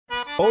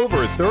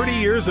Over 30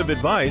 years of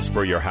advice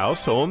for your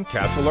house, home,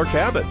 castle, or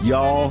cabin.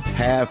 Y'all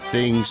have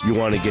things you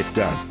want to get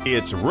done.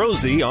 It's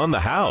Rosie on the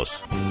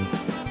House.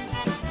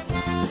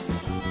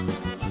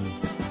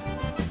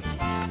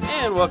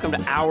 And welcome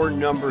to hour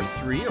number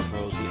 3 of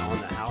Rosie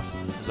on the House.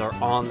 This is our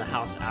On the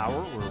House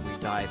hour where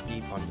we dive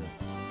deep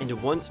into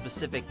one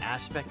specific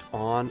aspect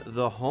on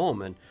the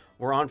home. And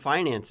we're on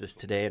finances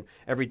today. And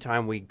every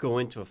time we go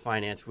into a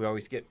finance, we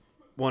always get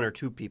one or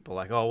two people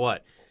like, oh,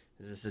 what?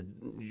 Is this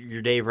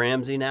your Dave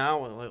Ramsey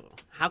now?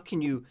 How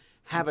can you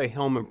have a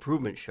home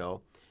improvement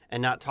show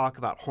and not talk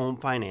about home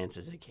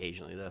finances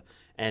occasionally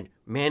and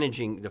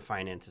managing the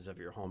finances of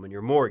your home and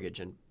your mortgage?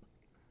 And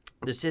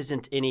this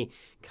isn't any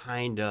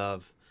kind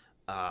of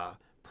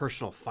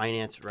personal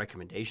finance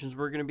recommendations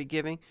we're going to be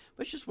giving,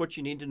 but it's just what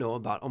you need to know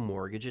about a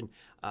mortgage. And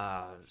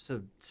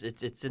so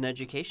it's an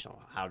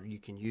educational, how you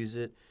can use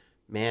it,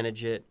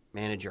 manage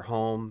your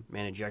home,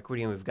 manage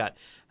equity. And we've got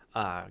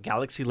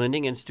Galaxy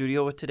Lending in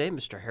studio with today,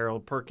 Mr.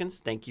 Harold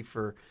Perkins. Thank you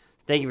for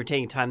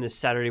taking time this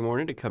Saturday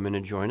morning to come in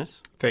and join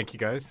us. Thank you,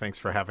 guys. Thanks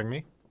for having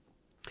me.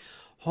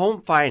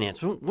 Home finance.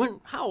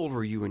 How old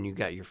were you when you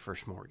got your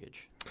first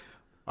mortgage?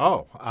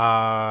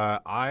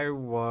 I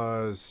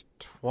was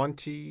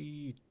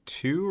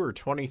 22 or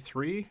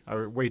 23.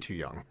 Way too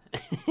young.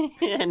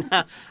 And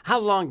how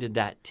long did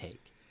that take?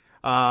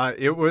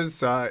 It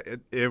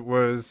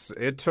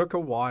took a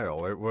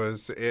while.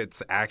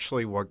 It's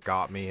actually what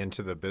got me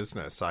into the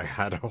business. I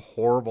had a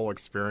horrible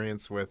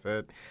experience with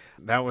it.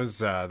 That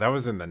was in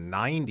the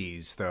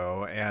 90s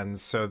though. And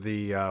so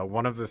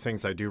one of the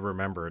things I do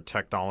remember,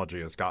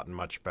 technology has gotten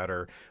much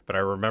better, but I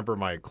remember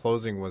my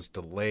closing was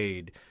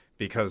delayed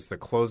because the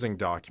closing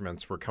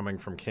documents were coming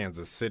from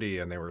Kansas City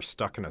and they were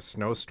stuck in a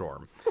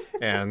snowstorm.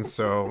 And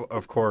so,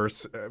 of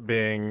course,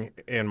 being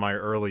in my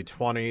early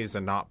 20s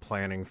and not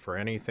planning for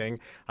anything,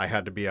 I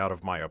had to be out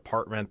of my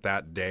apartment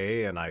that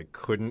day, and I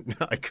couldn't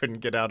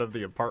get out of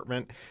the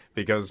apartment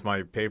because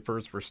my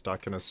papers were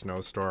stuck in a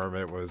snowstorm.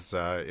 It was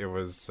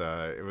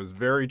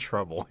very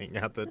troubling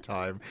at the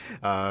time.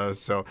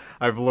 So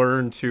I've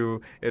learned to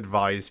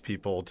advise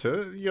people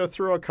to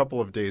throw a couple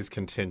of days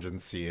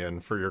contingency in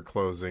for your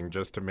closing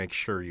just to make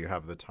sure you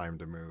have the time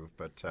to move.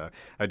 But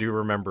I do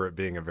remember it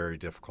being a very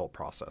difficult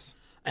process.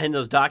 And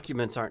those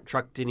documents aren't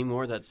trucked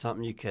anymore. That's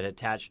something you could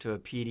attach to a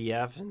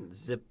PDF and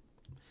zip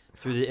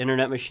through the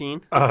internet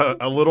machine.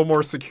 A little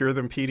more secure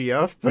than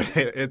PDF, but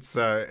it's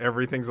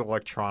everything's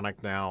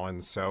electronic now,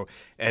 and so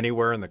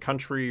anywhere in the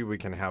country we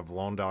can have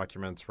loan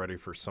documents ready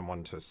for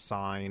someone to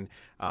sign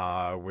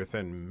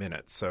within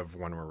minutes of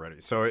when we're ready.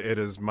 So it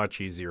is much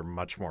easier,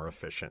 much more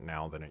efficient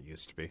now than it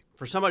used to be.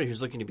 For somebody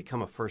who's looking to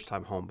become a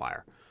first-time home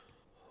buyer,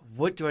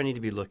 what do I need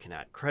to be looking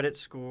at? Credit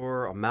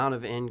score, amount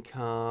of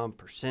income,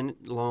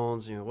 percent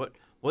loans?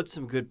 What's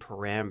some good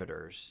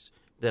parameters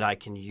that I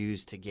can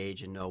use to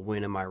gauge and know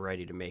when am I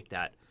ready to make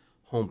that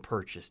home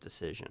purchase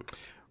decision?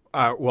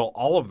 Well,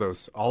 all of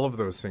those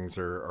things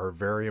are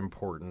very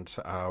important.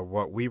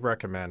 What we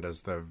recommend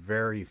as the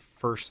very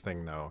first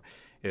thing, though,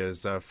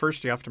 is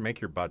first you have to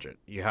make your budget.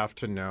 You have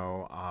to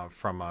know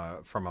from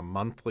a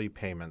monthly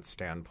payment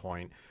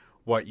standpoint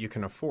what you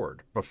can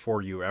afford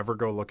before you ever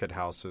go look at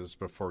houses,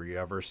 before you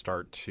ever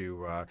start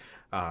to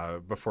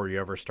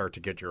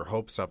get your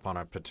hopes up on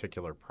a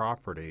particular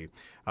property.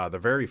 The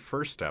very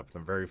first step, the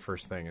very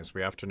first thing is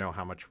we have to know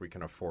how much we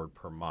can afford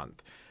per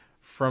month.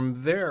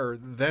 From there,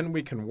 then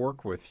we can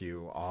work with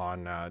you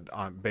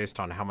on based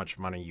on how much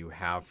money you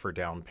have for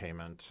down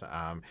payment.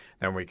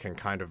 Then we can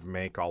kind of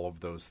make all of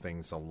those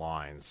things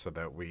align so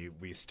that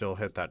we still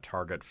hit that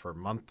target for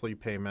monthly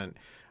payment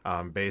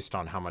based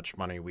on how much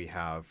money we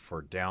have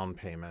for down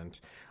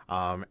payment.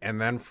 And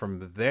then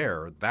from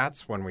there,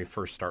 that's when we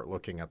first start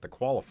looking at the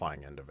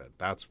qualifying end of it.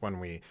 That's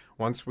when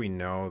once we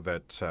know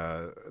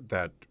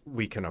that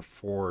we can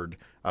afford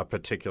a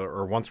particular,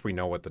 or once we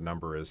know what the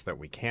number is that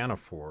we can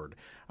afford,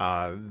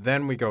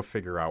 then we go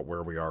figure out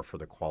where we are for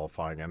the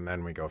qualifying, and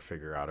then we go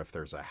figure out if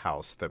there's a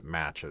house that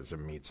matches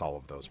and meets all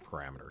of those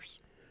parameters.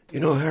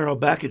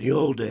 Harold, back in the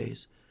old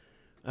days,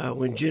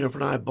 when Jennifer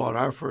and I bought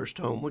our first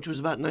home, which was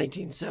about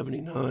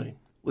 1979,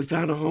 we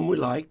found a home we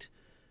liked.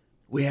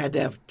 We had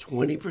to have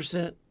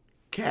 20%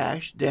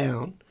 cash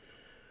down.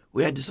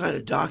 We had to sign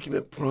a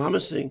document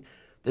promising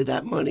that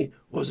that money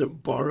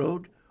wasn't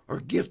borrowed or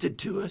gifted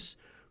to us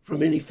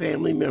from any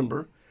family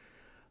member.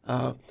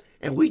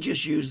 And we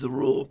just used the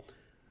rule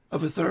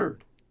of a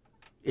third.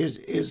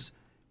 Is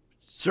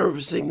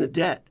servicing the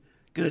debt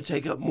going to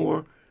take up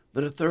more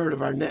than a third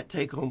of our net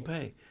take-home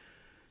pay?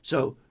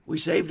 So we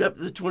saved up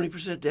to the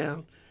 20%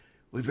 down.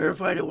 We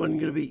verified it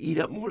wasn't going to eat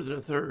up more than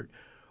a third.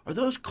 Are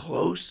those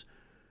close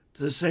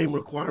to the same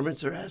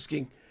requirements they're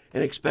asking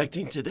and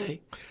expecting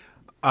today?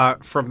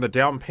 From the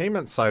down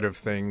payment side of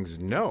things,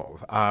 no.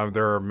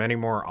 There are many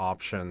more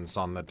options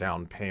on the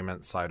down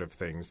payment side of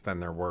things than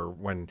there were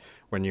when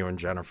you and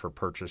Jennifer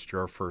purchased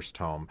your first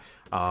home.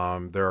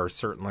 There are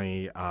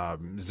certainly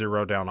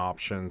zero down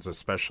options,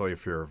 especially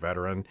if you're a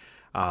veteran.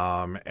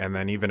 And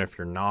then even if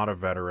you're not a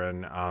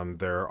veteran,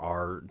 there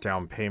are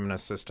down payment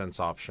assistance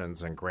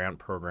options and grant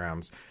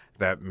programs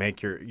that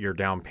make your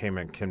down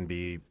payment can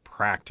be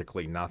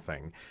practically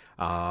nothing.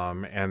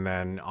 And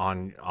then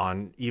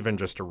on even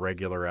just a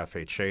regular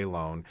FHA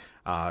loan,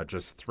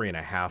 just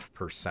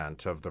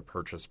 3.5% of the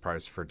purchase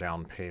price for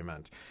down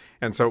payment.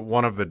 And so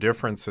one of the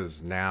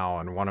differences now,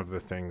 and one of the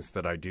things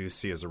that I do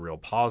see as a real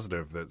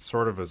positive that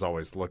sort of is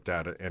always looked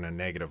at in a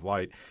negative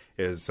light,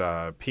 is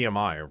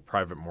PMI, or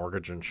private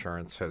mortgage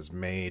insurance, has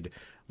made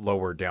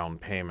lower down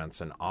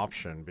payments an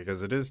option,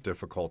 because it is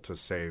difficult to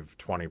save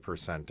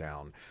 20%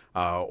 down,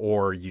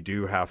 or you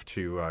do have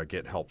to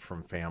get help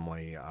from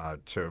family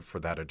for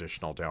that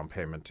additional down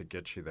payment to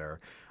get you there.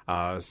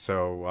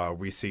 So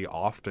we see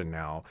often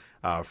now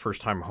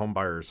first-time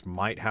homebuyers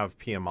might have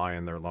PMI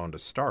in their loan to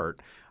start,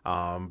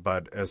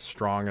 but as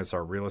strong as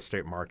our real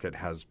estate market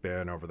has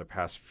been over the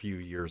past few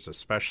years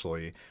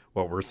especially,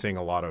 what we're seeing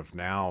a lot of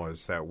now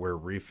is that we're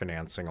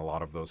refinancing a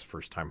lot of those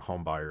first-time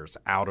homebuyers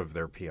out of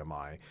their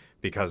PMI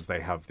because they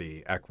have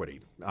the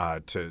equity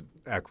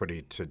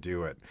to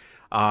do it.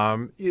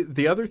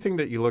 The other thing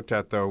that you looked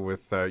at, though,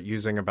 with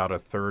using about a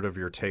third of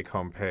your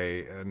take-home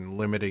pay and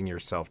limiting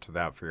yourself to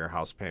that for your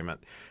house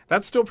payment,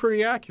 that's still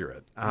pretty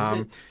accurate.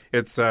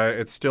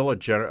 It's still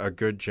a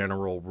good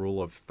general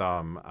rule of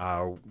thumb.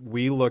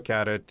 We look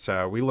at it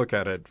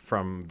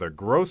from the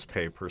gross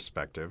pay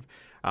perspective,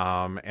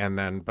 and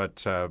then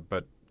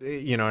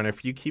and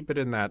if you keep it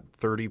in that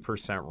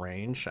 30%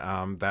 range,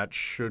 that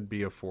should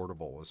be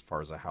affordable as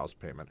far as a house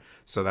payment.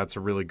 So that's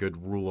a really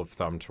good rule of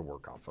thumb to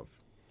work off of.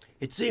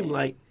 It seemed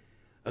like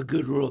a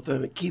good rule of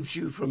thumb. It keeps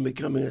you from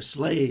becoming a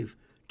slave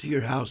to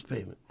your house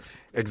payment.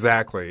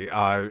 Exactly.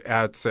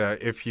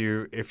 If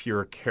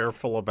you're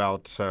careful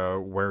about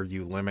where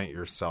you limit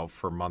yourself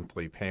for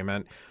monthly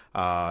payment,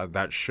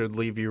 that should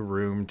leave you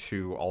room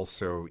to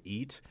also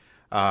eat.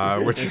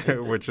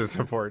 Which is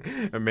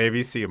important. And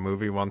maybe see a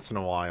movie once in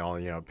a while,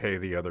 pay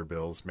the other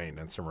bills,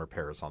 maintenance and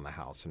repairs on the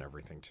house and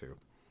everything too.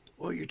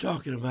 Well, you're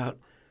talking about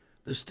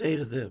the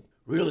state of the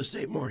real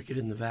estate market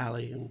in the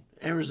Valley and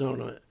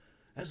Arizona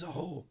as a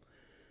whole.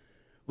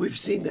 We've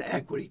seen the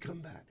equity come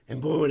back. And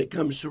boy, when it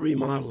comes to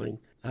remodeling,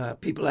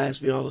 people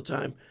ask me all the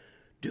time,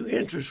 do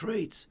interest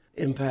rates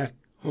impact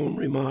home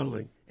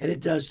remodeling? And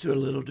it does to a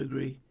little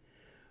degree.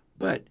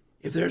 But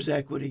if there's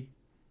equity,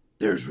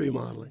 there's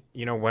remodeling.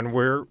 When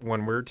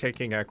we're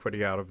taking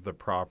equity out of the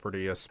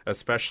property,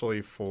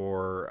 especially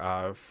for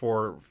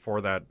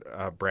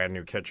that brand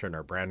new kitchen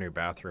or brand new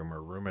bathroom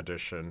or room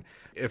addition,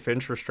 if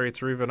interest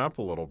rates are even up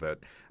a little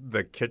bit,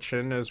 the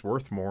kitchen is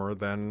worth more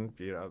than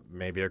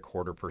maybe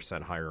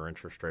 0.25% higher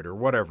interest rate or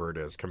whatever it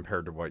is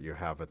compared to what you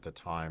have at the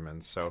time.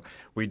 And so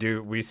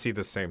we see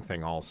the same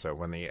thing also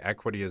when the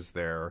equity is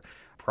there.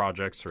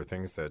 Projects or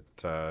things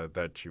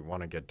that you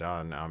want to get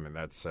done, and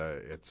that's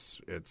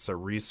it's a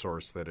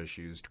resource that is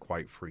used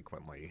quite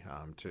frequently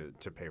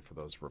to pay for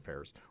those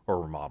repairs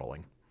or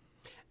remodeling.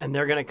 And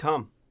they're going to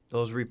come.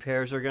 Those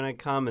repairs are going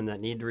to come, and that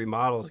need to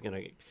remodel is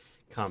going to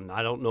come.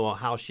 I don't know a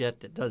house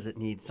yet that doesn't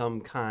need some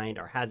kind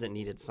or hasn't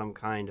needed some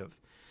kind of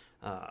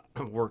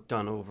work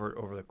done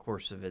over the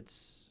course of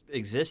its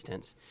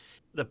existence.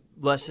 The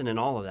lesson in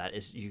all of that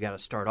is you got to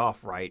start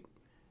off right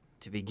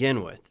to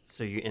begin with,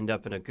 so you end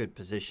up in a good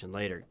position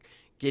later.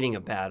 Getting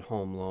a bad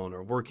home loan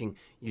or working,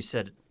 you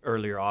said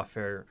earlier off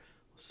air,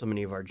 so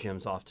many of our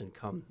gyms often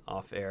come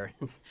off air.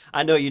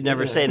 I know you'd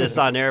never say this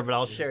on air, but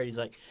I'll share it. He's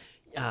like,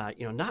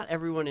 not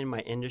everyone in my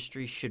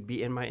industry should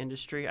be in my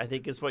industry, I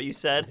think is what you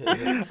said.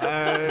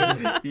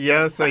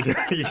 Yes, I did.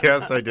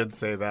 Yes, I did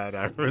say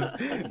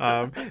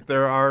that.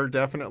 There are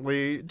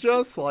definitely,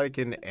 just like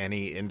in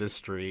any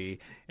industry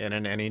and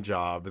in any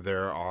job,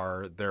 there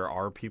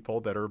are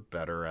people that are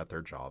better at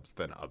their jobs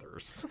than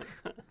others.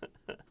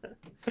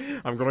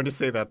 I'm going to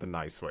say that the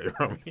nice way,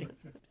 Romy.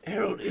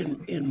 Harold,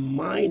 in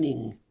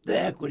mining the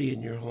equity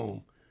in your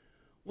home,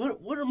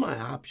 what are my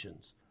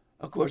options?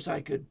 Of course,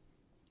 I could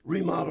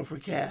remodel for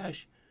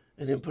cash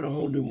and then put a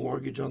whole new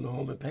mortgage on the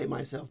home and pay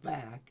myself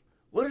back.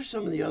 What are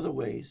some of the other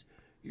ways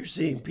you're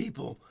seeing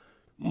people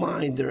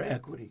mine their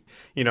equity?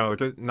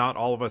 Not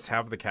all of us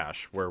have the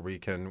cash where we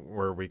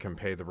can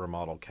pay the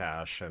remodel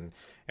cash and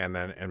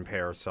pay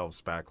ourselves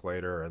back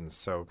later. And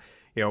so,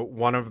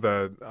 one of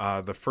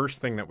the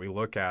first thing that we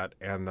look at,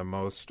 and the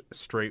most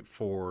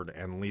straightforward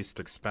and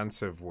least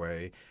expensive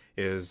way,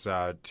 is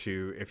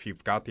if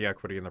you've got the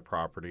equity in the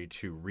property,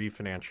 to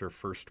refinance your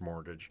first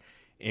mortgage,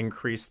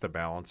 increase the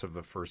balance of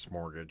the first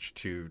mortgage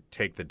to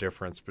take the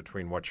difference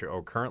between what you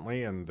owe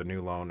currently and the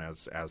new loan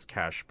as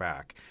cash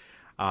back.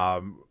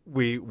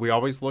 We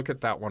always look at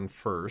that one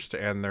first,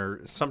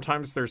 and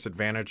sometimes there's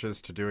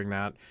advantages to doing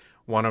that.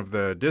 One of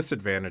the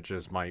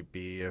disadvantages might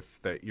be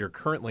if you're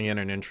currently in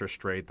an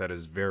interest rate that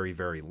is very,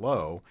 very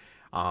low,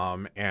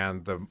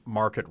 and the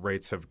market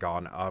rates have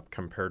gone up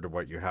compared to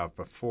what you have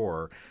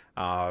before.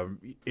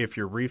 if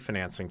you're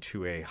refinancing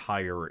to a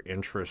higher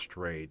interest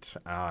rate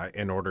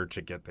in order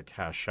to get the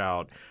cash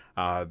out,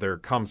 there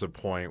comes a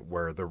point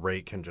where the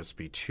rate can just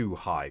be too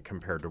high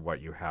compared to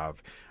what you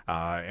have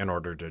in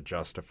order to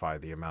justify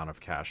the amount of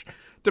cash.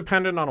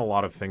 Dependent on a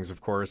lot of things, of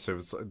course,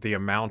 the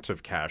amount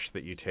of cash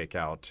that you take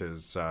out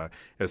is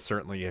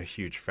certainly a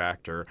huge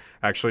factor.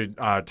 Actually,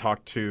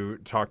 talked to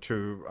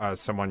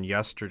someone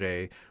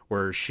yesterday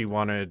where she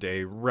wanted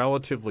a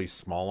relatively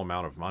small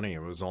amount of money.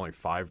 It was only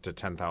 $5,000 to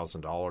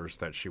 $10,000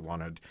 that she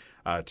wanted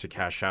to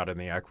cash out in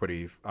the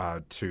equity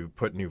to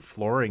put new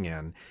flooring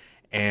in.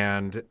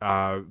 And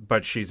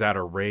but she's at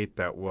a rate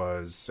that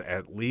was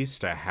at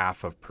least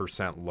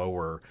 0.5%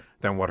 lower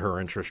than what her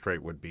interest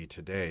rate would be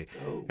today.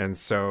 Oh. And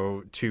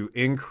so to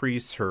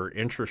increase her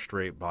interest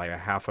rate by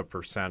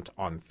 0.5%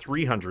 on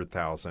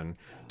 $300,000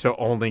 to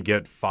only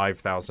get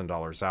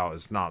 $5,000 out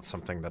is not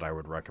something that I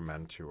would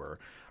recommend to her.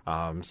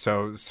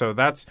 So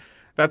that's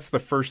the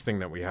first thing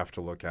that we have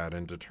to look at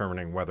in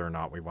determining whether or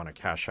not we want to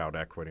cash out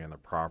equity in the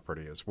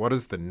property is what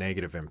is the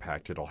negative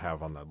impact it'll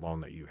have on the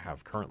loan that you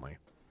have currently.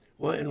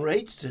 Well, and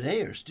rates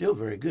today are still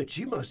very good.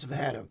 She must have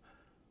had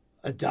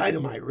a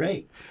dynamite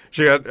rate.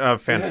 She had a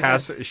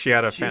fantastic. She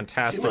had a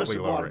fantastically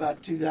low rate.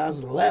 She must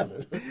have bought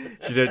about 2011.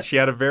 She did. She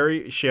had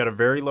a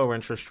very low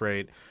interest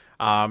rate.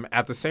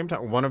 At the same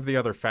time, one of the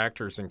other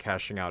factors in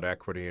cashing out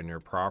equity in your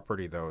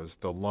property, though, is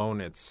the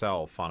loan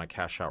itself on a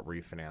cash out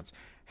refinance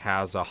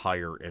has a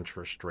higher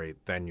interest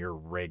rate than your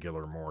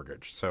regular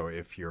mortgage. So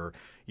if your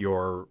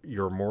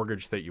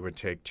mortgage that you would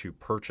take to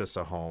purchase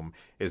a home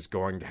is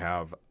going to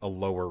have a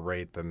lower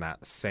rate than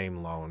that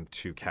same loan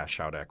to cash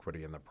out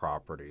equity in the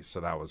property. So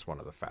that was one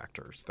of the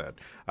factors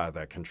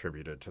that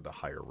contributed to the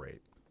higher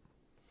rate.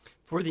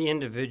 For the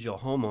individual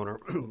homeowner,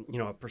 1%,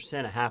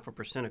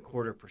 0.5%,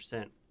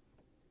 0.25%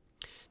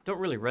 don't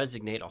really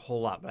resonate a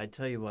whole lot. But I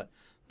tell you what,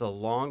 the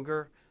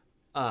longer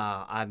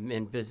I'm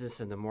in business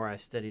and the more I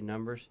study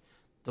numbers,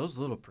 those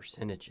little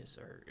percentages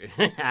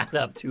add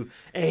up to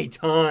a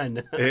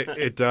ton.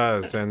 It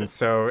does, and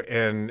so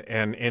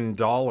in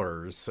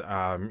dollars,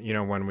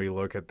 when we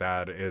look at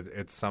that,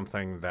 it's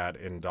something that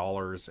in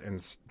dollars, and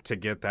to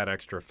get that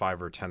extra $5,000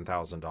 or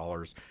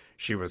 $10,000,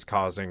 she was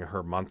causing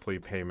her monthly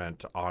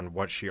payment on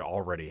what she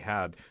already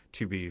had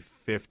to be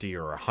 $50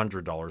 or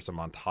 $100 a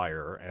month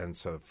higher, and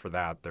so for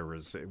that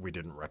we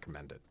didn't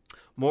recommend it.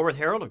 More with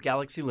Harold of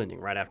Galaxy Lending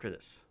right after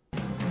this.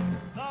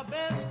 The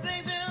best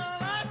things in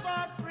life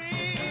are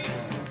free,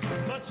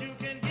 but you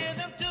can give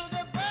them to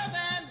the birds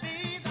and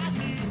bees.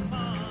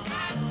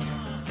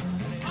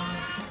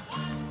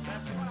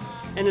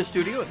 In the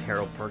studio with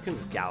Harold Perkins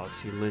of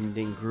Galaxy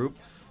Lending Group,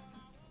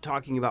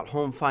 talking about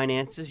home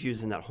finances,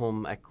 using that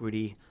home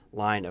equity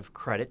line of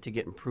credit to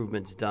get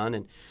improvements done.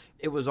 And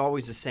it was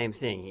always the same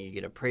thing. You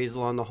get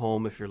appraisal on the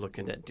home if you're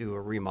looking to do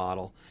a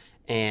remodel,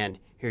 and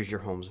here's your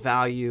home's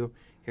value.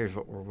 Here's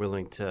what we're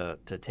willing to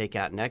take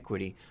out in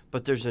equity.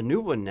 But there's a new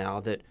one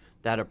now that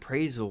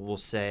appraisal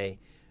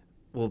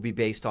will be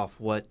based off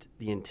what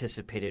the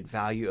anticipated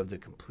value of the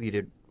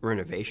completed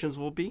renovations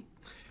will be.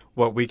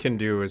 What we can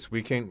do is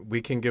we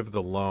can give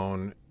the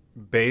loan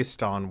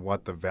based on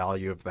what the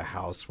value of the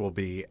house will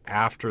be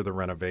after the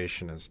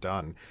renovation is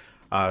done.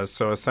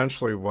 So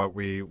essentially what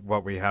we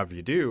have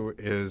you do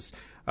is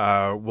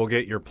we'll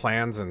get your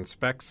plans and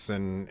specs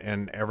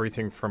and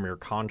everything from your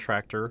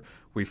contractor.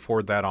 We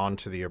forward that on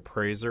to the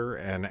appraiser,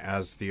 and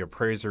as the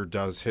appraiser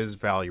does his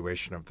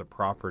valuation of the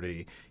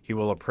property, he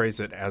will appraise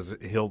it as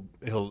he'll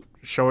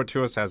show it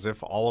to us as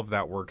if all of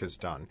that work is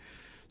done.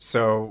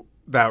 So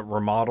that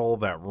remodel,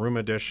 that room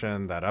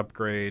addition, that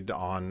upgrade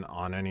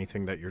on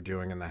anything that you're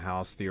doing in the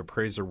house, the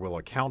appraiser will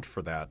account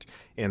for that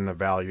in the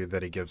value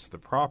that he gives the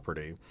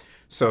property.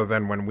 So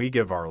then when we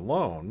give our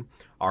loan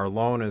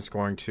is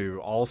going to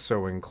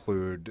also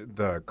include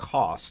the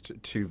cost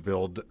to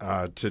build,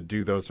 to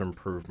do those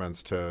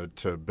improvements, to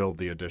build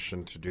the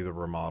addition, to do the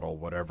remodel,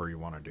 whatever you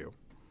want to do.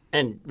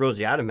 And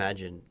Rosie, I'd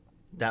imagine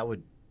that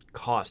would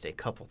cost a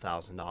couple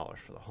 $1,000s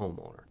for the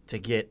homeowner to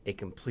get a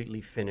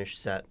completely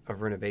finished set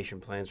of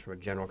renovation plans from a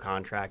general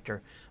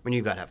contractor. When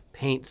you've got to have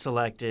paint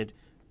selected,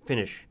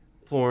 finish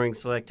flooring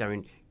selected. I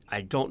mean,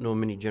 I don't know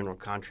many general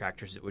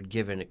contractors that would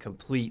give in a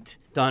complete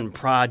done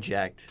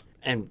project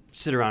and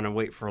sit around and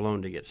wait for a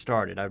loan to get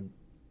started. I'd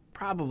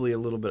probably a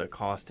little bit of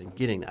cost in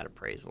getting that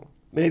appraisal.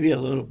 Maybe a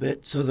little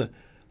bit. So the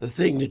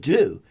thing to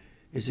do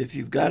is if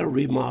you've got a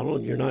remodel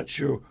and you're not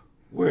sure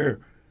where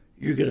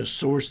you're going to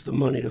source the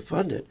money to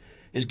fund it,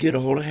 is get a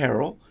hold of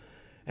Harold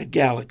at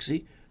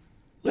Galaxy,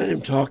 let him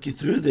talk you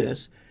through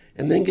this,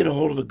 and then get a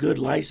hold of a good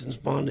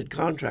licensed bonded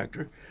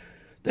contractor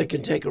that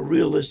can take a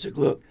realistic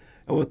look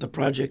at what the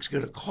project's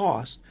going to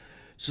cost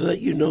so that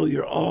you know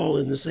you're all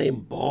in the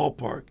same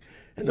ballpark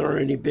and there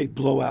aren't any big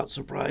blowout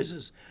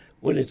surprises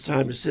when it's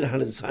time to sit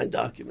down and sign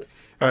documents.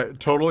 I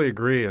totally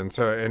agree.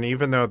 And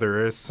even though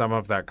there is some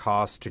of that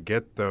cost to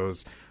get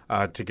those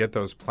to get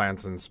those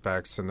plans and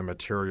specs and the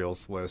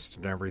materials list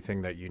and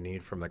everything that you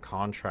need from the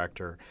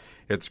contractor.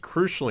 It's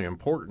crucially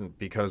important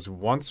because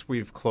once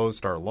we've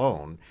closed our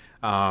loan,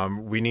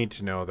 we need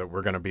to know that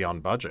we're going to be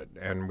on budget,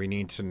 and we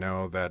need to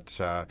know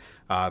that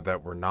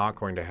that we're not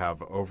going to have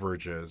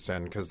overages,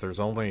 and because there's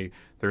only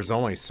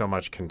so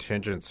much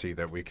contingency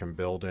that we can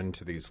build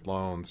into these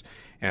loans.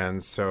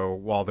 And so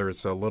while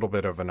there's a little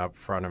bit of an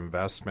upfront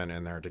investment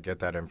in there to get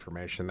that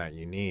information that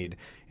you need,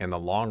 in the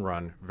long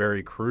run,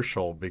 very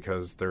crucial,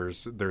 because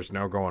there's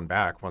no going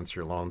back once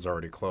your loan's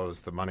already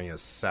closed. The money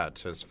is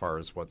set as far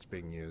as what's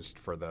being used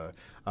for the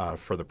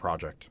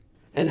project.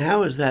 And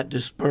how is that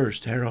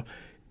dispersed, Harold?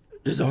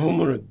 Does the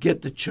homeowner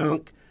get the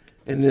chunk,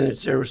 and then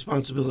it's their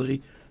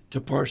responsibility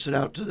to parse it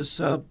out to the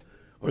sub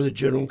or the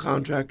general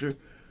contractor,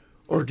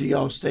 or do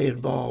y'all stay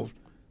involved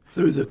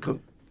through the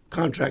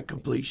contract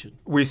completion?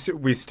 We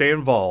stay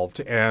involved,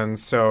 and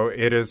so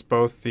it is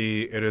both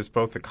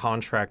the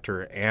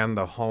contractor and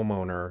the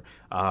homeowner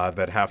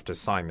that have to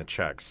sign the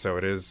checks. So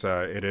it is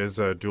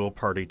a dual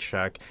party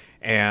check,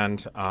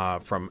 and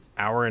from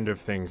our end of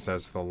things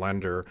as the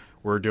lender,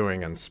 we're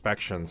doing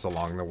inspections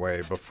along the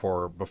way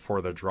before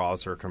the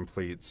draws are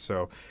complete.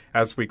 So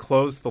as we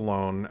close the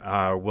loan,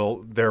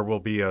 there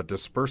will be a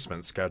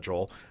disbursement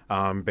schedule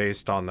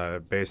based on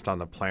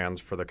the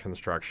plans for the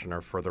construction or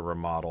for the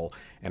remodel.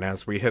 And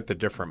as we hit the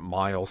different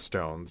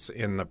milestones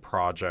in the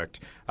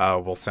project,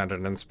 we'll send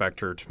an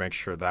inspector to make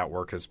sure that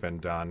work has been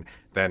done,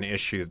 then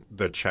issue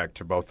the check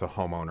to both the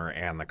homeowner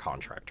and the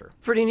contractor.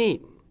 Pretty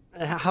neat.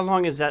 How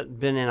long has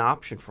that been an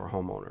option for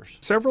homeowners?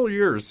 Several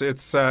years.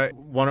 It's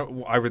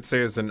one I would say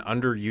is an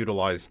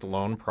underutilized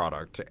loan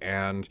product,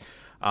 and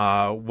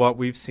what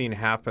we've seen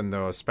happen,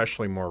 though,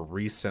 especially more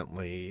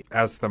recently,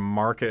 as the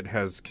market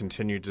has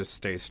continued to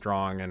stay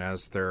strong and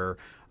as there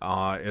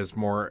is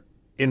more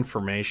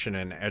information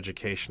and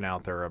education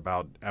out there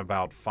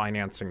about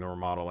financing the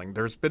remodeling,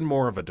 there's been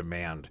more of a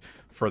demand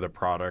for the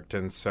product.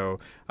 And so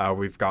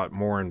we've got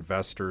more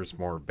investors,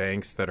 more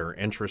banks that are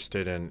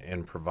interested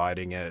in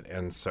providing it.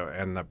 And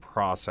the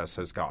process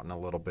has gotten a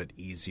little bit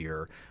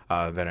easier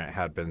than it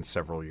had been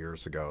several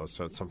years ago.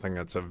 So it's something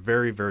that's a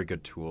very, very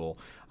good tool,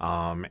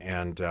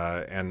 and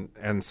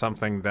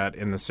something that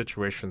in the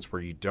situations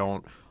where you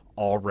don't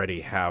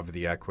already have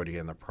the equity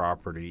in the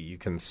property, you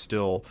can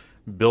still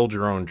build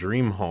your own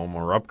dream home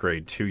or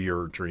upgrade to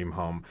your dream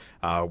home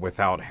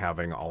without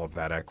having all of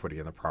that equity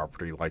in the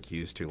property like you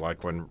used to,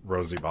 like when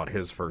Rosie bought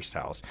his first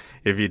house.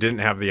 If you didn't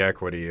have the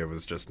equity, it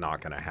was just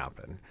not going to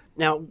happen.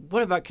 Now,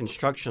 what about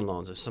construction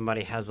loans? If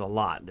somebody has a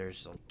lot,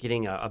 there's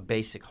getting a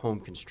basic home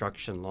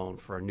construction loan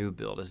for a new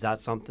build. Is that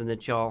something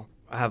that y'all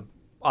have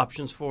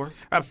options for?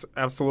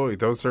 Absolutely.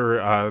 Those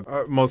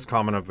are most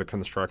common of the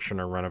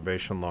construction or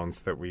renovation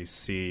loans that we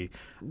see.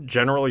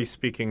 Generally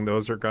speaking,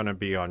 those are going to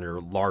be on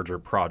your larger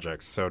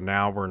projects. So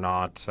now we're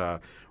not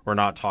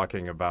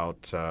talking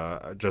about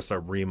just a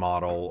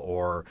remodel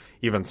or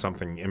even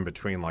something in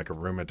between like a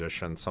room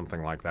addition,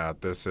 something like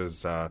that. This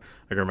is, like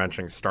you're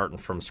mentioning, starting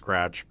from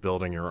scratch,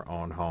 building your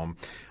own home.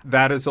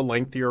 That is a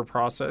lengthier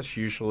process.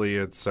 Usually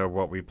it's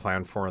what we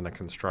plan for in the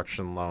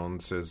construction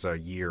loans is a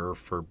year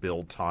for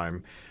build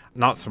time.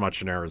 Not so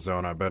much in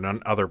Arizona, but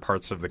in other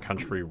parts of the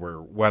country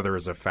where weather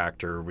is a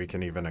factor, we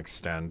can even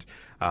extend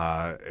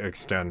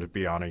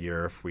beyond a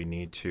year if we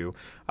need to.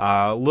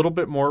 A little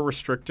bit more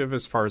restrictive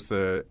as far as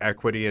the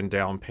equity and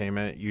down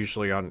payment.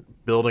 Usually on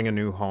building a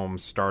new home,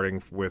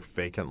 starting with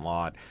vacant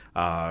lot,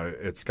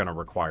 it's going to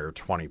require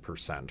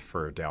 20%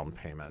 for a down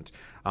payment.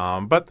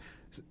 But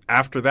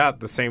after that,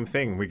 the same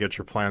thing. We get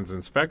your plans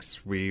and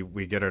specs. We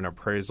get an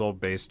appraisal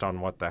based on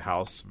what the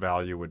house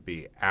value would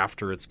be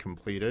after it's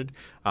completed,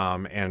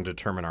 and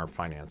determine our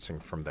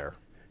financing from there.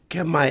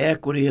 Can my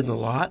equity in the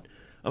lot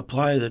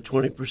apply the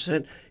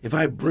 20%? If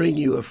I bring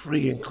you a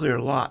free and clear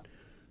lot,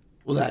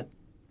 will that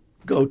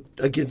go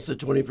against the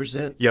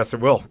 20%? Yes,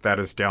 it will. That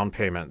is down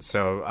payment.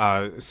 So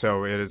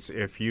it is,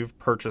 if you've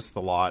purchased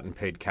the lot and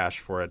paid cash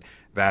for it,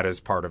 that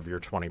is part of your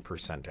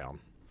 20% down.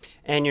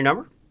 And your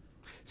number?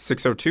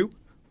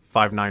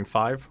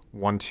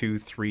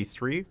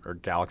 602-595-1233 or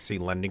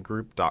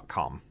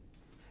galaxylenడింggroup.com.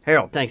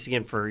 Harold, thanks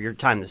again for your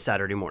time this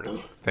Saturday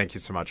morning. Thank you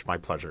so much. My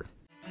pleasure.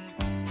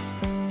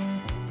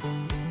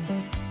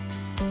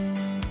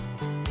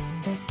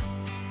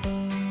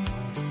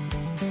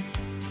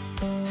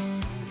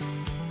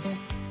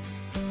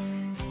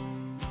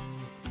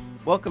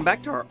 Welcome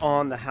back to our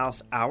On the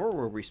House Hour,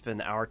 where we spend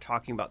the hour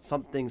talking about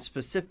something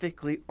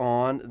specifically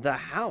on the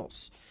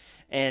house.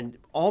 And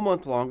all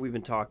month long, we've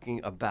been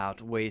talking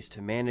about ways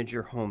to manage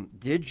your home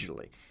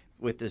digitally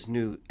with this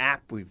new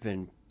app we've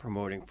been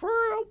promoting for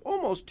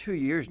almost 2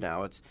 years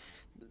now. It's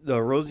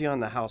the Rosie on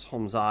the House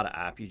HomeZada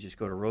app. You just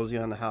go to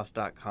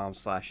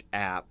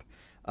rosieonthehouse.com/app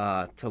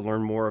to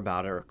learn more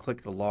about it, or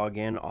click the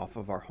login off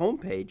of our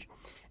homepage.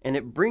 And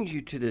it brings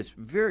you to this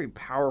very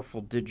powerful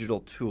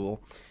digital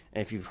tool.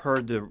 And if you've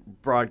heard the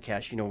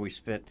broadcast, you know we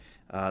spent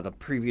the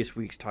previous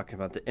weeks talking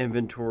about the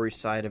inventory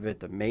side of it,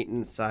 the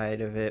maintenance side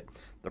of it,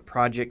 the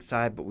project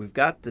side. But we've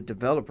got the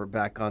developer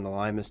back on the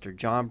line, Mr.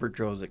 John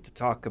Bedrosiak, to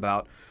talk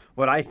about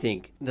what I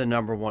think the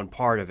number one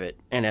part of it,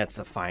 and that's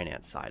the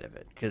finance side of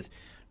it, because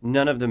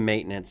none of the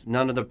maintenance,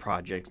 none of the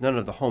projects, none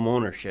of the home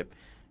ownership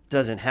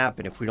doesn't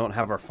happen if we don't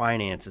have our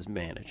finances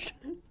managed.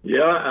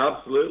 Yeah,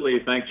 absolutely.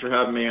 Thanks for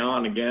having me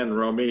on again,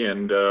 Romy.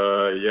 And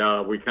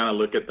yeah, we kind of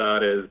look at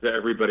that as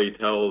everybody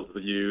tells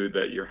you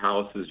that your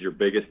house is your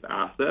biggest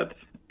asset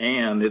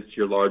and it's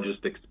your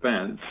largest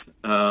expense.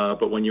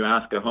 But when you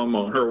ask a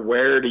homeowner,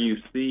 where do you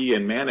see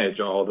and manage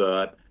all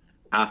the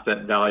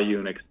asset value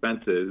and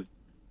expenses?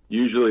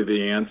 Usually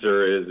the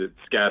answer is it's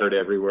scattered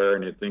everywhere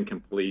and it's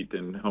incomplete,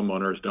 and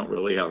homeowners don't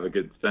really have a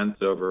good sense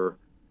over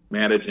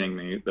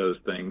managing those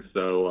things.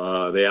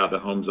 So the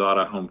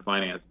HomeZada home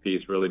finance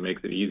piece really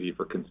makes it easy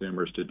for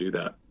consumers to do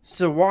that.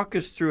 So walk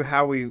us through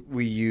how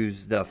we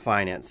use the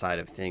finance side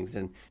of things.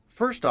 And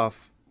first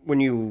off, when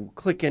you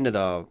click into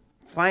the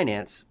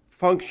finance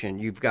function,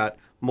 you've got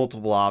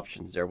multiple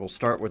options there. We'll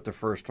start with the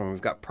first one. We've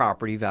got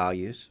property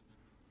values.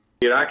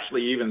 It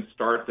actually even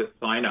starts at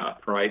sign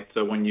up, right?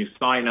 So when you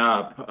sign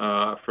up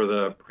for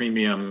the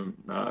premium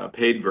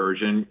paid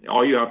version,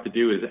 all you have to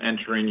do is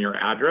enter in your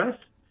address,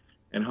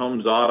 and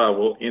HomeZada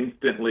will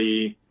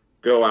instantly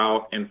go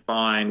out and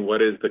find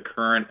what is the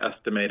current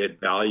estimated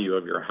value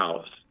of your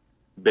house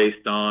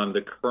based on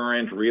the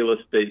current real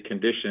estate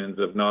conditions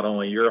of not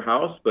only your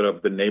house, but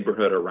of the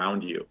neighborhood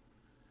around you.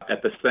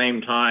 At the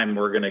same time,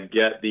 we're going to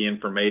get the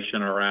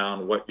information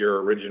around what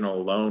your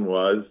original loan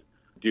was,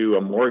 do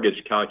a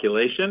mortgage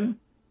calculation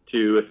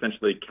to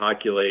essentially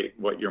calculate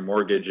what your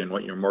mortgage and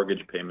what your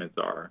mortgage payments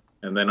are.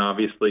 And then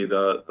obviously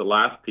the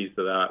last piece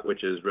of that,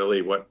 which is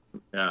really what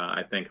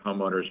I think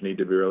homeowners need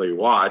to really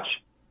watch,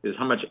 is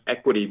how much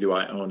equity do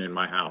I own in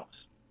my house,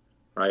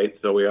 right?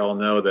 So we all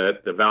know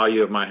that the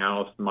value of my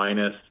house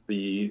minus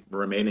the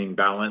remaining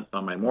balance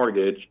on my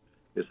mortgage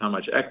is how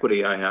much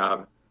equity I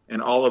have.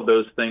 And all of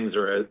those things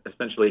are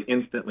essentially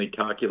instantly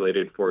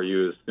calculated for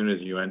you as soon as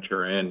you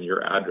enter in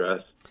your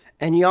address.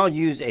 And y'all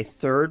use a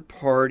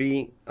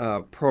third-party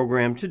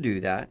program to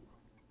do that.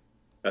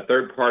 A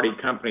third-party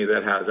company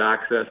that has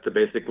access to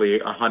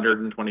basically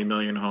 120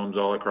 million homes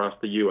all across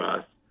the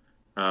U.S.,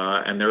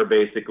 and they're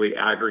basically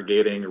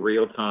aggregating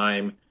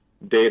real-time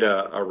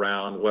data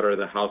around what are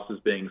the houses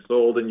being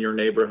sold in your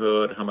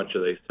neighborhood, how much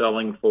are they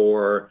selling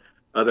for,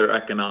 other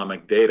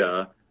economic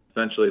data.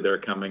 Essentially,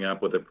 they're coming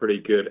up with a pretty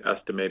good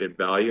estimated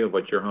value of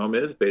what your home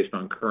is based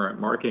on current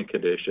market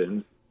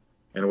conditions.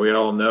 And we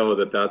all know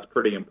that that's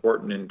pretty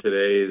important in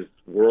today's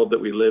world that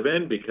we live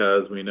in,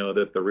 because we know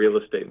that the real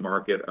estate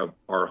market of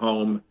our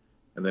home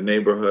and the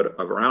neighborhood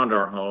around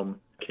our home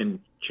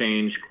can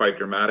change quite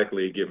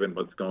dramatically given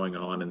what's going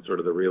on in sort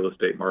of the real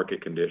estate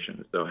market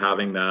conditions. So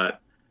having that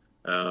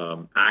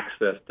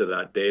access to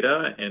that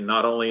data, and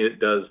not only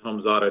does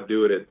HomeZada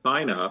do it at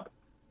sign up,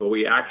 but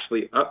we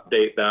actually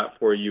update that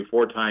for you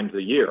 4 times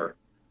a year.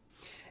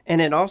 And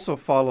it also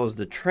follows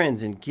the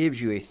trends and gives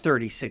you a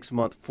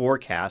 36-month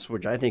forecast,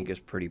 which I think is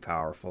pretty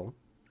powerful.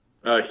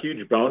 A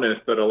huge bonus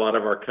that a lot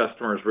of our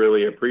customers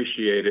really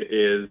appreciate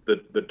is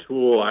that the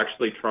tool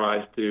actually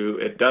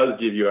it does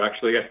give you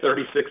actually a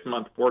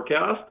 36-month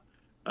forecast.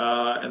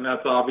 And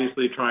that's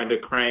obviously trying to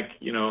crank,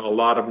 a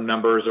lot of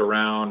numbers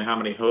around how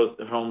many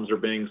homes are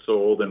being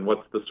sold and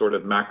what's the sort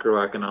of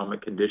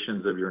macroeconomic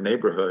conditions of your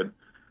neighborhood.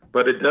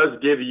 But it does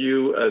give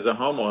you, as a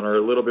homeowner, a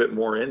little bit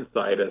more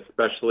insight,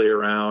 especially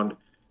around,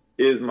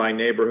 is my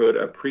neighborhood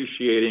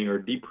appreciating or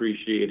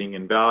depreciating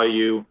in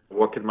value?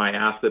 What could my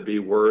asset be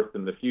worth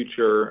in the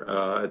future?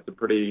 It's a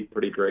pretty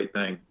great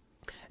thing.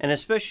 And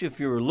especially if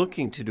you were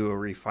looking to do a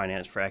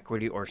refinance for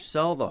equity or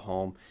sell the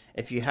home,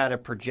 if you had a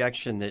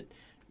projection that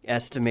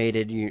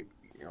estimated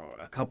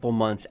a couple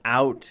months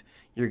out,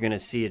 you're going to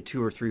see a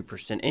 2 or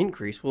 3%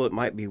 increase. Well, it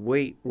might be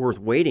worth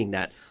waiting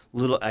that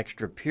little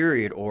extra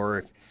period, or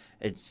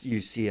if you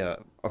see a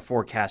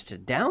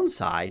forecasted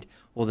downside,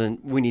 well, then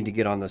we need to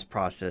get on this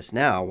process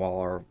now while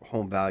our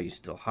home value is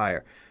still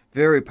higher.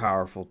 Very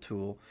powerful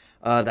tool.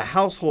 The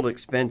household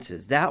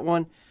expenses, that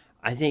one,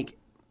 I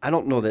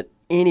don't know that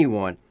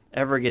anyone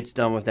ever gets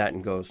done with that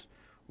and goes,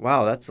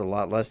 wow, that's a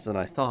lot less than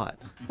I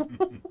thought.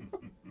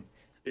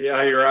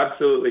 Yeah, you're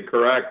absolutely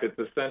correct. It's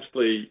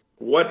essentially,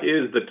 what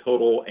is the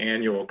total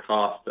annual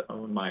cost to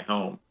own my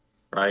home,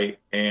 right?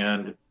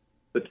 And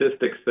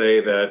statistics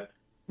say that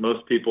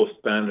most people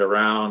spend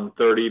around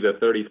 30 to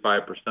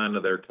 35%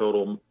 of their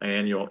total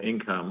annual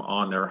income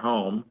on their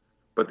home,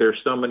 but there's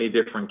so many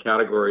different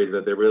categories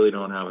that they really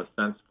don't have a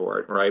sense for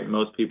it, right?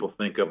 Most people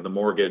think of the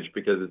mortgage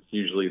because it's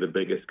usually the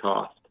biggest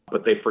cost,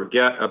 but they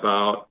forget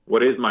about,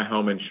 what is my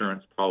home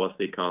insurance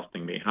policy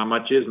costing me? How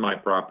much is my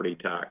property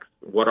tax?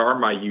 What are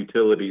my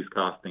utilities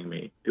costing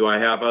me? Do I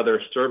have other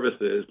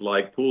services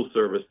like pool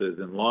services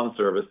and lawn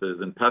services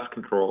and pest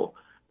control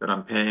that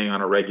I'm paying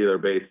on a regular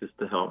basis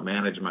to help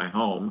manage my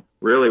home?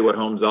 Really what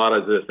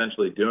HomeZada is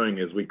essentially doing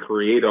is we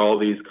create all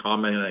these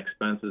common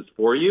expenses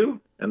for you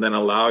and then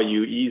allow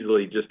you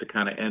easily just to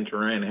kind of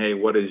enter in, hey,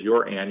 what is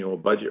your annual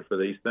budget for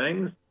these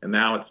things? And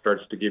now it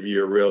starts to give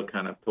you a real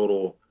kind of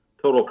total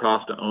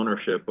cost of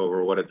ownership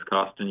over what it's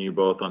costing you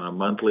both on a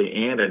monthly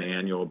and an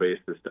annual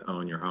basis to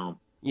own your home.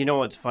 You know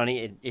what's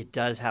funny? It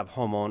does have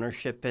home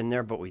ownership in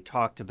there, but we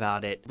talked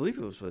about it. I believe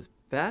it was with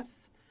Beth,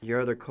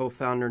 your other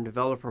co-founder and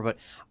developer, but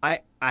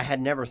I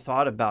had never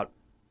thought about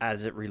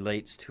as it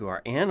relates to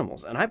our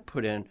animals. And I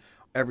put in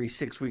every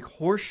 6-week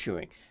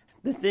horseshoeing.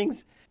 The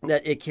things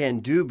that it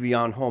can do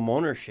beyond home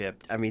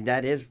ownership, I mean,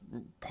 that is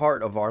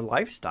part of our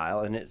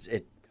lifestyle, and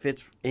it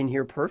fits in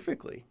here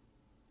perfectly.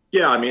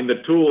 Yeah, I mean,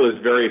 the tool is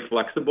very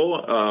flexible.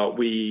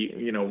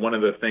 One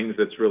of the things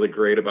that's really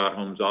great about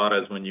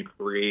HomeZada is when you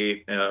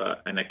create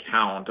an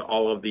account,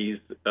 all of these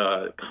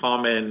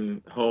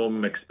common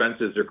home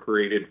expenses are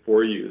created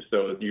for you.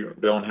 So you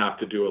don't have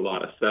to do a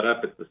lot of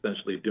setup. It's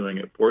essentially doing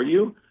it for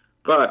you.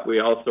 But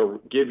we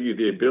also give you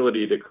the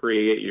ability to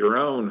create your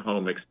own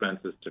home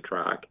expenses to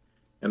track.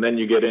 And then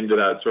you get into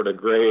that sort of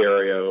gray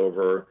area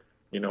over,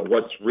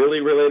 what's really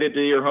related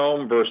to your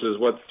home versus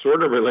what's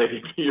sort of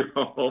related to your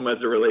home as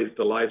it relates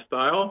to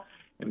lifestyle.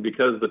 And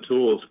because the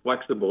tool is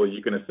flexible,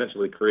 you can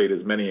essentially create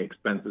as many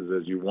expenses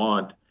as you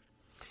want.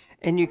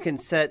 And you can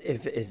set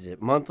is it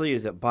monthly,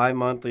 is it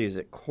bi-monthly, is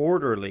it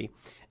quarterly,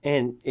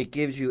 and it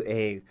gives you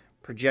a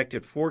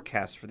projected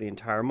forecast for the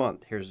entire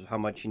month. Here's how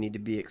much you need to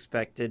be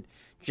expected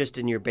just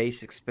in your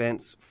base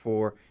expense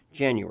for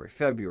January,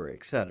 February,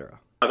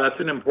 etc. That's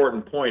an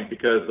important point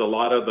because a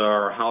lot of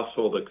our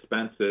household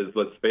expenses,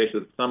 let's face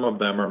it, some of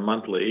them are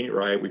monthly,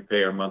 right? We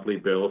pay our monthly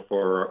bill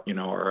for,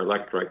 our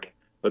electric.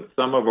 But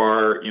some of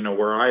our,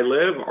 where I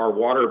live, our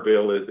water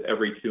bill is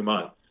every 2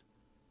 months,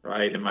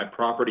 right? And my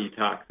property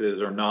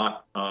taxes are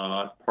not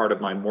part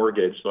of my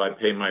mortgage, so I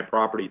pay my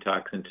property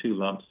tax in 2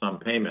 lump sum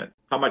payments.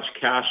 How much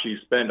cash you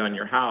spend on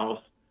your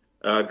house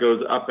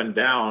goes up and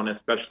down,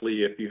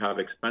 especially if you have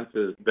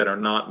expenses that are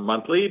not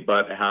monthly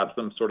but have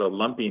some sort of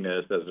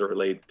lumpiness as it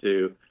relates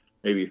to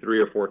maybe 3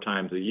 or 4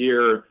 times a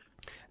year.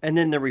 And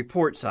then the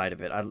report side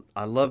of it.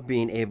 I love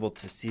being able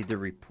to see the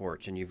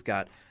reports, and you've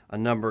got a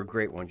number of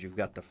great ones. You've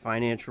got the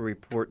financial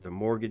report, the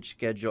mortgage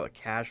schedule, a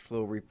cash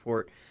flow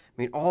report.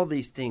 I mean, all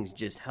these things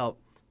just help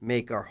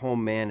make our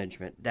home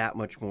management that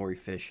much more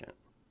efficient.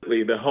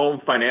 The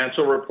home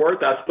financial report,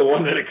 that's the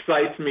one that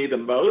excites me the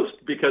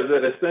most because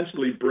it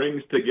essentially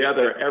brings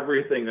together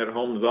everything that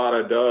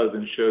HomeZada does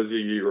and shows you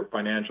your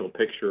financial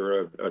picture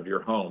of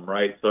your home,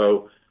 right?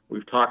 So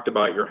we've talked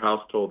about your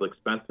household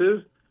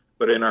expenses,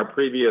 but in our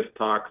previous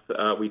talks,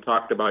 we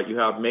talked about you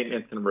have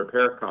maintenance and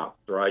repair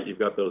costs, right? You've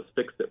got those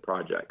fix-it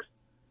projects.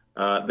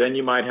 Then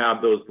you might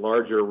have those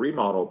larger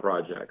remodel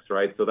projects,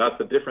 right? So that's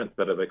a different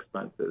set of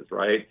expenses,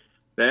 right?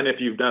 Then if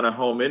you've done a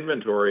home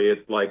inventory,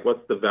 it's like,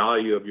 what's the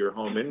value of your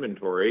home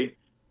inventory?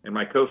 And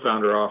my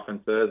co-founder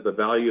often says the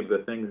value of the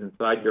things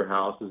inside your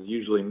house is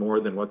usually more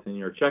than what's in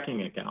your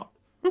checking account,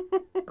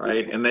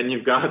 right? And then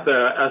you've got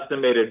the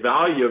estimated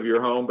value of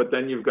your home, but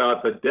then you've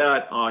got the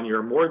debt on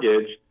your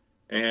mortgage.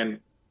 And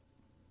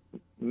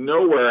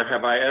nowhere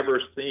have I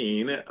ever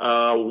seen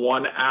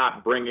one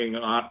app bringing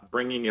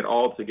it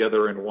all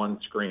together in one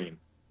screen.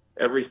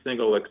 Every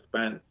single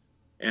expense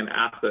and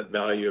asset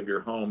value of your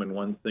home in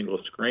one single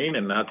screen.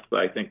 And that's,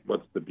 I think,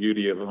 what's the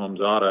beauty of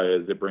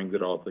HomeZada is it brings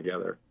it all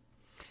together.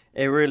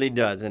 It really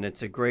does, and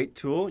it's a great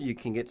tool. You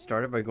can get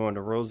started by going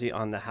to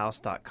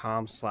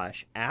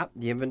rosieonthehouse.com/app.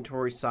 The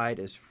inventory side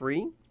is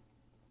free.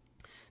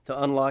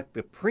 To unlock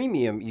the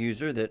premium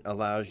user that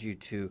allows you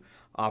to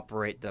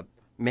operate the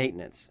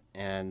maintenance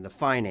and the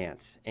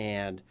finance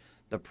and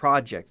the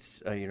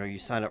projects, you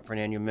sign up for an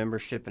annual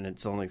membership, and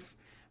it's only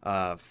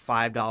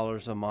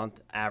 $5 a month,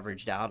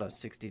 averaged out, a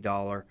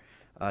 $60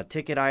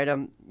 ticket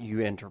item.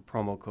 You enter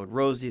promo code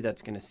Rosie.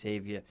 That's going to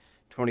save you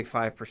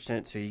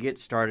 25%. So you get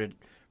started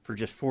for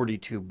just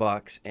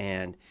 $42.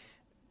 And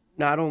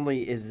not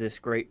only is this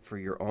great for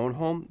your own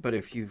home, but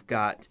if you've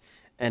got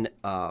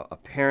a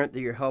parent that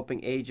you're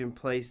helping age in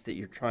place that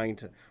you're trying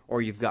to,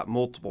 or you've got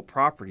multiple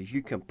properties,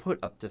 you can put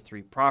up to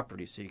 3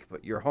 properties. So you can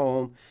put your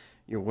home,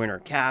 your winter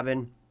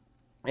cabin,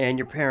 and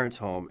your parents'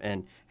 home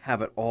and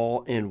have it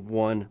all in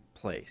one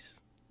place.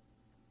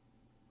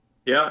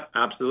 Yeah,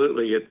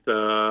 absolutely. It's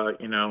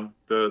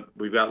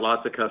we've got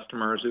lots of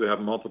customers who have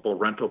multiple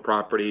rental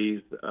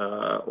properties,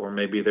 or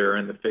maybe they're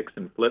in the fix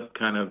and flip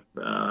kind of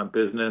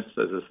business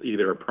as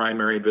either a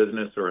primary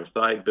business or a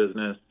side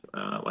business.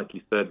 Like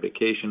you said,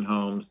 vacation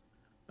homes,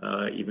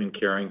 even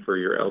caring for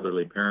your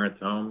elderly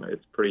parents' home.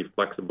 It's pretty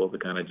flexible to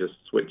kind of just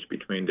switch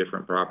between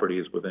different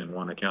properties within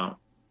one account.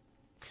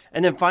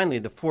 And then finally,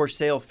 the for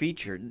sale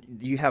feature.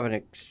 You have an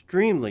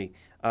extremely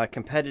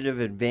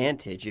competitive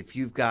advantage if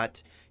you've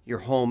got your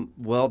home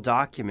well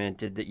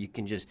documented that you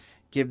can just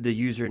give the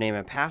username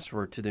and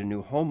password to the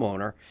new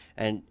homeowner,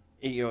 and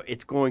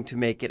it's going to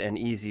make it an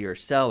easier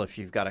sell. If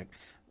you've got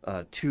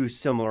 2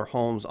 similar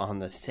homes on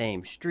the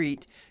same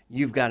street,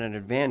 you've got an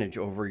advantage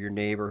over your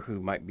neighbor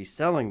who might be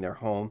selling their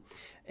home.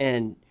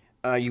 And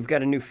you've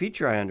got a new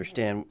feature, I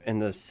understand, in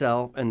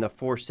the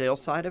for sale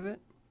side of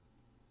it.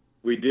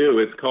 We do.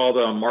 It's called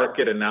a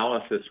market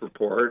analysis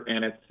report,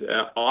 and it's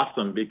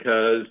awesome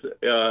because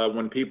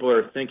when people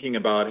are thinking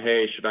about,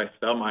 hey, should I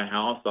sell my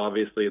house?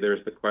 Obviously,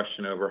 there's the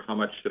question over how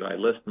much should I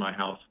list my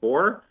house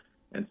for?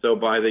 And so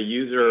by the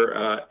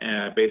user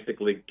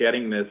basically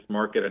getting this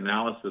market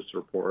analysis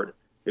report,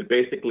 it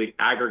basically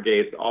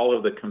aggregates all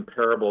of the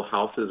comparable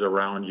houses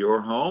around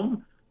your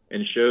home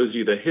and shows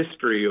you the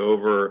history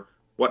over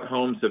what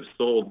homes have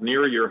sold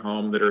near your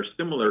home that are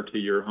similar to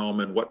your home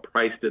and what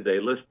price did they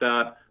list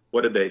at,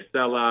 what did they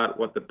sell at,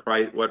 what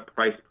price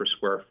per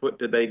square foot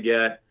did they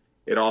get.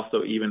 It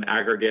also even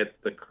aggregates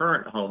the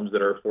current homes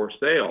that are for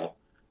sale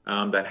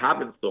that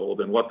haven't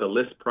sold and what the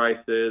list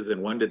price is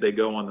and when did they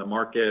go on the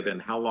market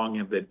and how long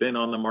have they been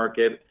on the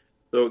market.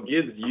 So it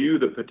gives you,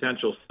 the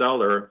potential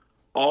seller,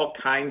 all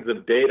kinds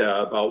of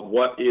data about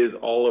what is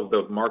all of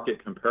the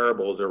market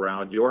comparables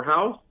around your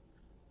house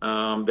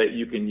that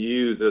you can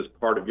use as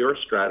part of your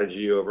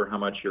strategy over how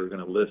much you're going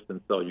to list and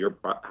sell your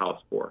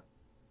house for.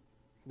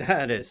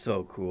 That is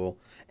so cool.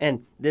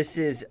 And this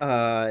is,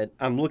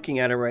 I'm looking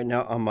at it right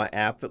now on my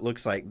app. It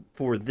looks like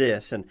for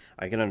this, and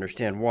I can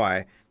understand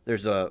why,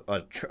 there's an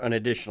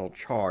additional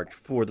charge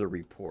for the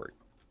report.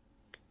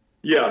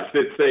 Yes,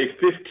 it's a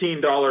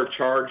 $15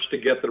 charge to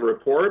get the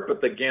report,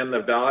 but again,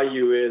 the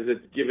value is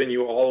it's giving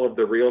you all of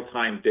the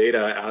real-time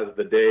data as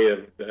the day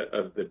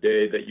of the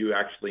day that you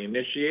actually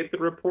initiate the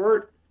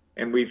report.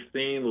 And we've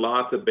seen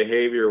lots of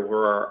behavior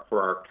where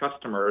for our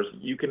customers,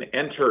 you can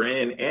enter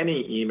in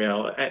any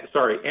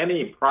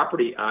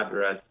property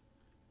address.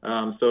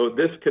 So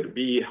this could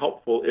be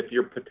helpful if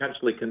you're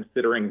potentially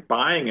considering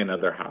buying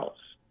another house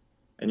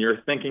and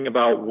you're thinking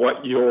about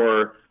what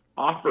your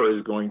offer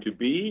is going to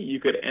be. You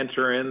could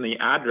enter in the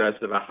address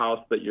of a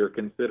house that you're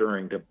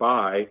considering to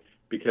buy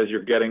because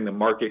you're getting the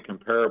market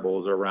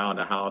comparables around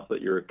a house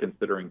that you're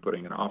considering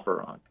putting an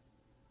offer on.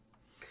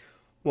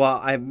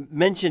 Well, I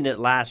mentioned it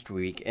last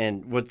week,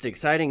 and what's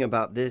exciting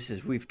about this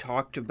is we've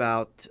talked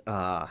about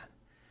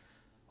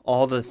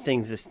all the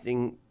things this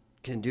thing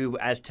can do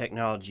as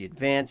technology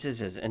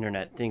advances, as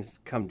internet things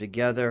come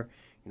together.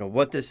 You know,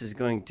 what this is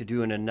going to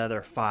do in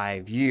another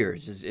 5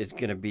 years is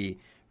going to be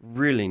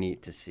really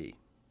neat to see.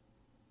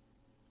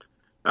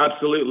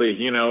 Absolutely.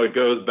 You know, it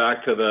goes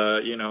back to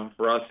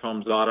for us,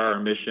 HomeZada, our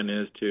mission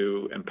is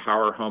to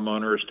empower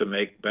homeowners to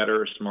make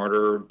better,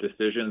 smarter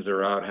decisions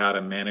around how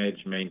to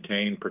manage,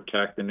 maintain,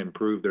 protect, and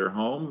improve their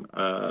home.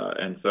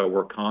 And so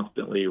we're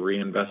constantly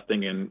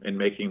reinvesting in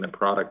making the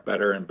product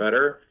better and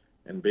better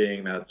and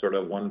being that sort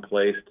of one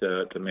place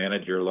to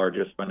manage your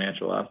largest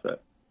financial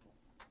asset.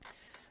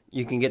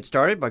 You can get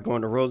started by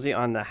going to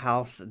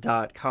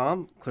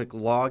rosieonthehouse.com, click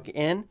log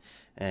in,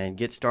 and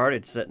get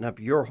started setting up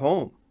your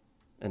home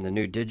in the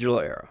new digital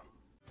era.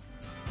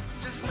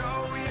 Just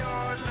know you're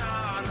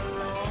not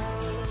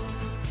alone,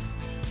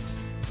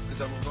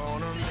 'cause I'm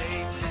gonna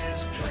make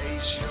this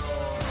place your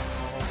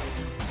home.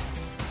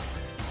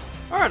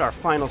 All right, our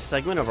final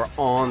segment of our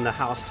On the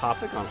House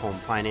topic on home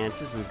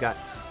finances. We've got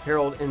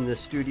Harold in the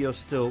studio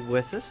still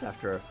with us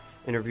after an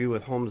interview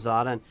with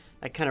HomeZada, and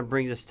that kind of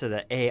brings us to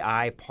the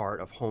AI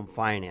part of home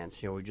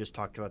finance. You know, we just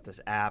talked about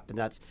this app, and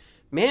that's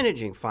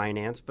managing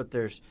finance, but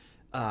there's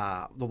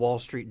the Wall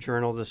Street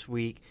Journal this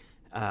week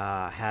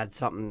had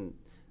an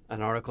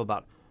article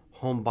about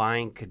home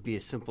buying could be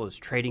as simple as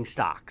trading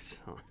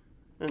stocks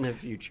in the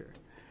future.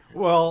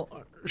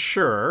 Well,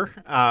 sure.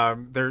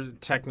 There's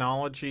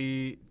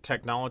technology.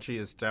 Technology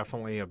is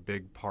definitely a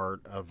big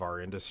part of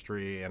our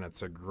industry, and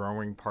it's a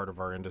growing part of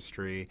our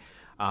industry.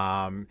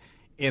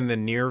 In the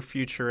near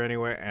future,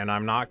 anyway, and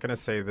I'm not going to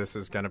say this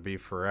is going to be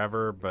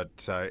forever,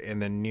 but in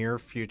the near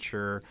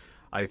future,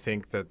 I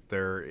think that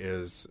there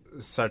is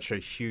such a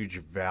huge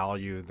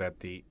value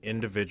that the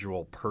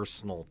individual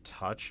personal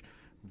touch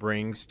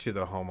brings to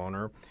the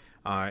homeowner.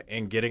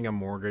 And getting a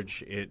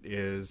mortgage, it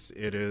is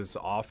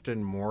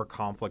often more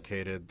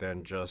complicated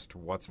than just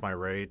what's my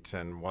rate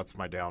and what's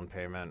my down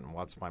payment and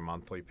what's my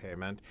monthly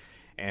payment.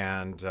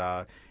 And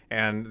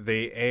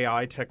the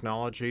AI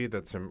technology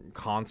that's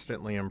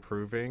constantly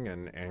improving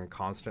and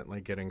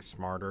constantly getting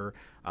smarter,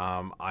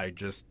 I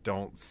just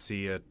don't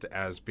see it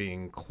as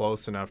being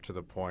close enough to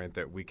the point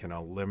that we can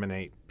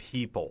eliminate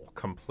people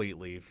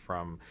completely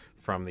from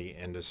the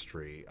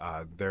industry.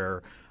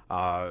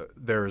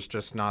 There's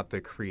just not the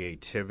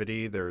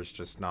creativity. There's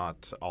just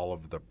not all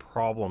of the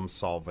problem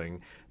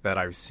solving that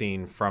I've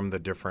seen from the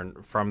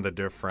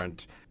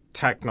different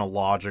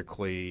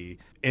technologically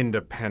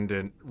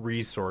independent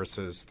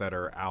resources that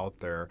are out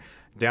there,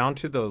 down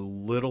to the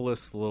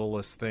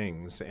littlest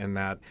things. In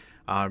that,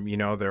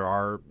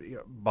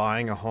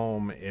 buying a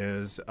home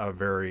is a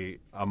very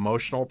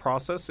emotional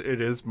process.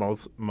 It is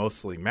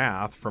mostly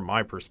math. From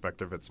my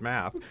perspective, it's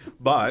math,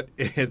 but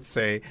it's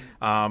a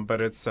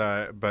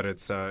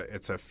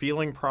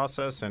feeling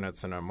process and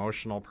it's an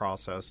emotional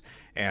process.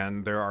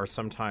 And there are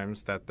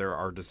sometimes that there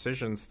are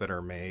decisions that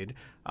are made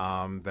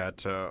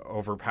that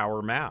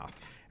overpower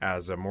math.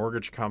 As a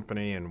mortgage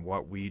company and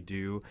what we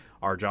do,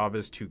 our job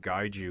is to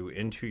guide you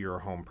into your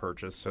home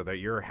purchase so that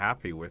you're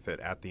happy with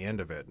it at the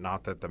end of it,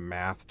 not that the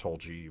math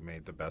told you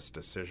made the best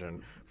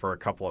decision for a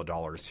couple of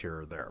dollars here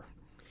or there.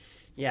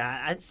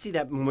 Yeah, I'd see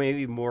that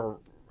maybe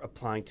more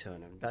applying to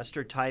an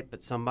investor type,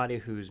 but somebody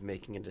who's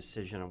making a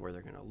decision on where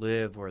they're going to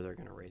live, where they're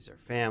going to raise their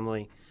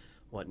family,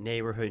 what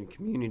neighborhood and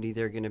community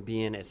they're going to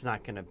be in. It's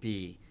not going to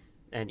be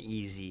an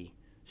easy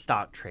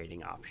stock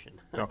trading option.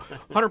 No,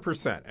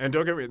 100%. And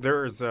don't get me,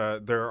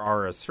 there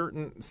are a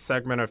certain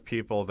segment of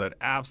people that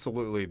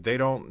absolutely they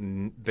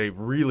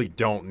really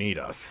don't need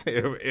us.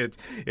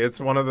 It's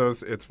one of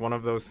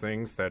those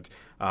things that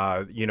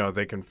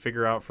they can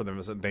figure out for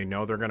them. They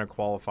know they're going to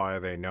qualify.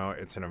 They know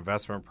it's an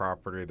investment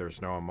property.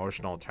 There's no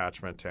emotional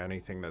attachment to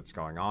anything that's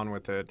going on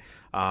with it.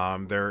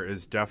 There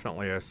is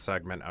definitely a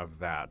segment of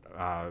that.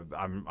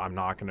 I'm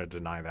not going to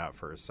deny that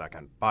for a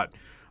second, but.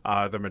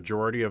 The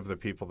majority of the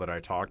people that I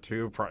talk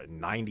to,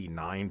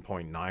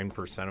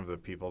 99.9% of the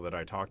people that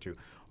I talk to,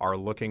 are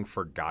looking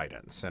for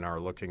guidance and are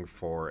looking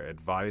for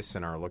advice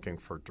and are looking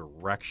for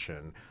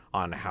direction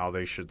on how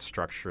they should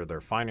structure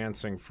their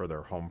financing for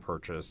their home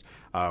purchase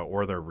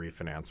or their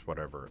refinance,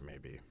 whatever it may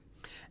be.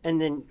 And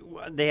then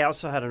they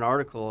also had an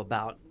article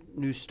about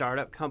new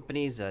startup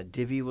companies.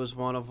 Divvy was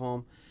one of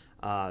them.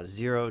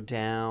 Zero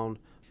Down.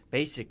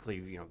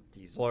 Basically,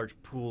 these large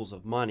pools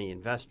of money,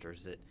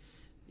 investors that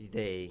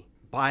they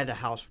buy the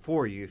house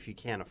for you if you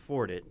can't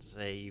afford it.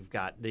 Say you've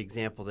got the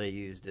example they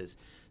used is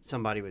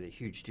somebody with a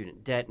huge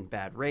student debt and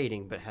bad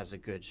rating but has a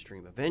good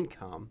stream of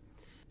income.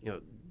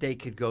 They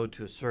could go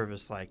to a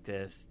service like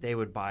this. They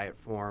would buy it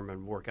for them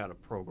and work out a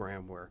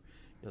program where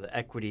the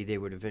equity they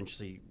would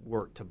eventually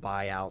work to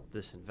buy out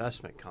this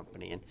investment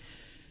company. And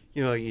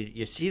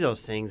you see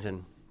those things,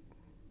 and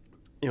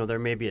there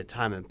may be a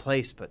time and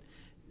place, but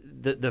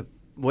the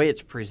way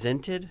it's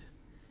presented,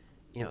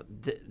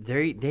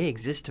 they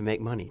exist to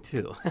make money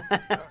too.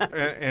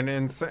 And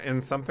in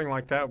something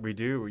like that,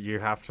 you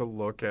have to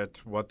look at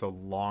what the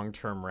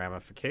long-term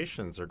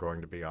ramifications are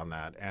going to be on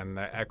that and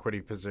the equity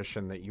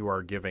position that you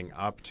are giving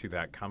up to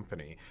that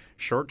company.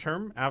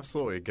 Short-term,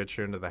 absolutely, it gets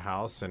you into the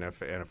house, and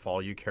if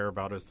all you care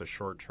about is the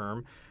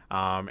short-term,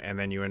 and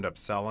then you end up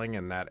selling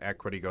and that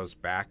equity goes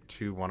back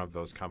to one of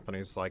those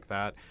companies like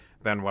that,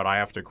 then what I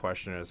have to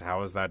question is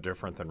how is that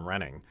different than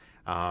renting?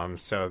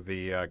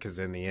 Because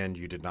in the end,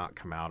 you did not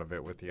come out of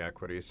it with the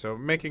equity. So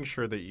making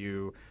sure that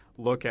you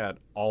look at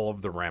all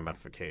of the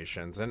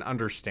ramifications and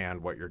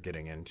understand what you're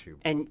getting into.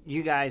 And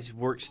you guys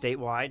work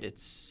statewide.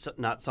 It's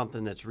not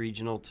something that's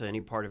regional to any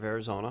part of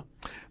Arizona.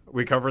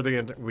 We cover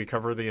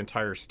the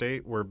entire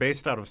state. We're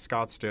based out of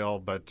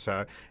Scottsdale, but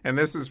and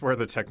this is where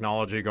the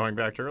technology, going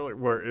back to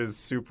earlier, is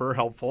super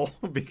helpful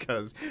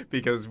because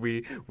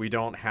we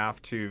don't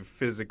have to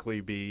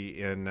physically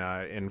be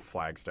in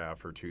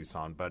Flagstaff or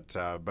Tucson, but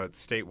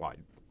statewide.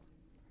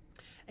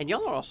 And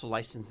y'all are also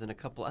licensed in a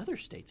couple other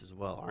states as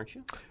well, aren't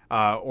you?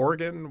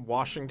 Oregon,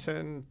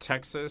 Washington,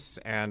 Texas,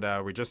 and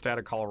we just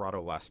added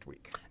Colorado last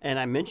week. And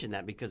I mention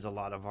that because a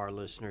lot of our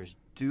listeners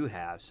do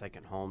have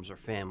second homes or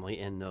family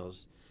in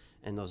those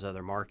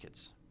other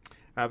markets.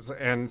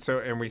 Absolutely.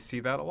 And we see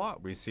that a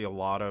lot. We see a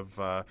lot of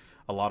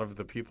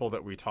the people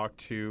that we talk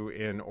to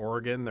in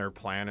Oregon, their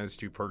plan is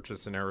to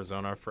purchase in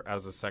Arizona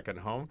as a second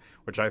home,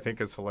 which I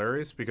think is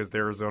hilarious because the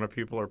Arizona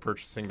people are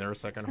purchasing their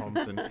second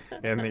homes in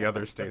the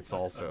other states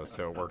also.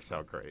 So it works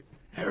out great.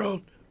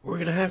 Harold, we're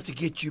gonna have to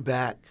get you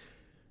back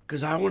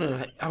because I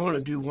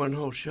wanna do one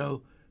whole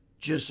show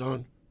just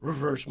on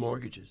reverse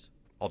mortgages.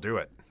 I'll do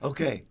it.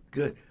 Okay,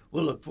 good.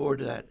 We'll look forward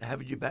to that.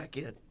 Having you back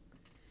in.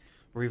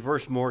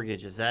 Reverse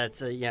mortgages.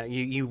 That's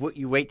you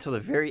wait till the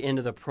very end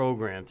of the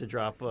program to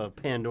drop a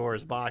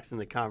Pandora's box in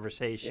the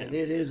conversation. And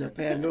it is a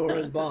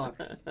Pandora's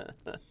box.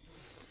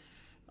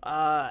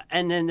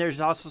 And then there's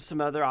also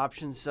some other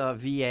options. VA,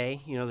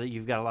 that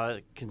you've got a lot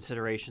of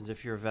considerations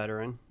if you're a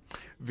veteran.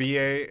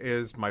 VA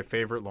is my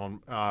favorite loan.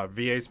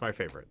 VA is my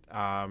favorite.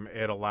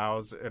 It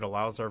allows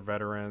our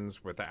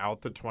veterans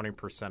without the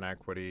 20%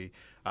 equity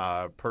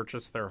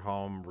purchase their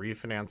home,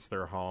 refinance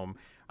their home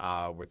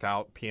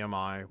without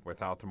PMI,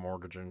 without the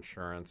mortgage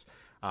insurance.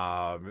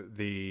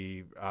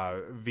 The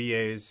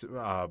VAs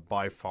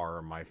by far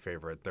are my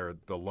favorite. They're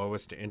the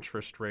lowest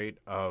interest rate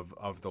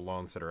of the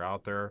loans that are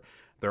out there.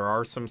 There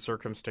are some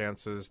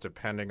circumstances,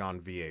 depending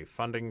on VA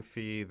funding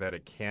fee, that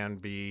it can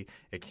be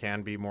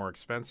more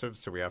expensive.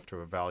 So we have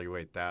to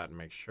evaluate that and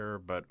make sure.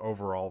 But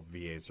overall,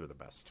 VAs are the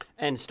best.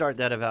 And start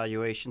that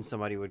evaluation.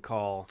 Somebody would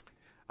call.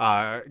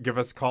 Give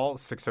us a call,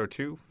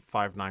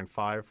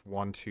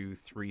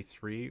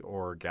 602-595-1233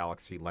 or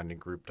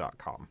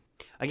GalaxyLendingGroup.com.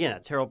 Again,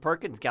 that's Harold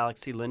Perkins,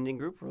 Galaxy Lending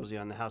Group, Rosie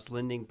on the House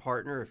lending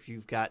partner. If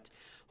you've got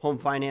home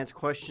finance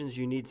questions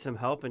you need some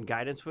help and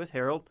guidance with,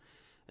 Harold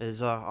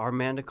is our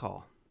man to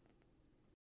call.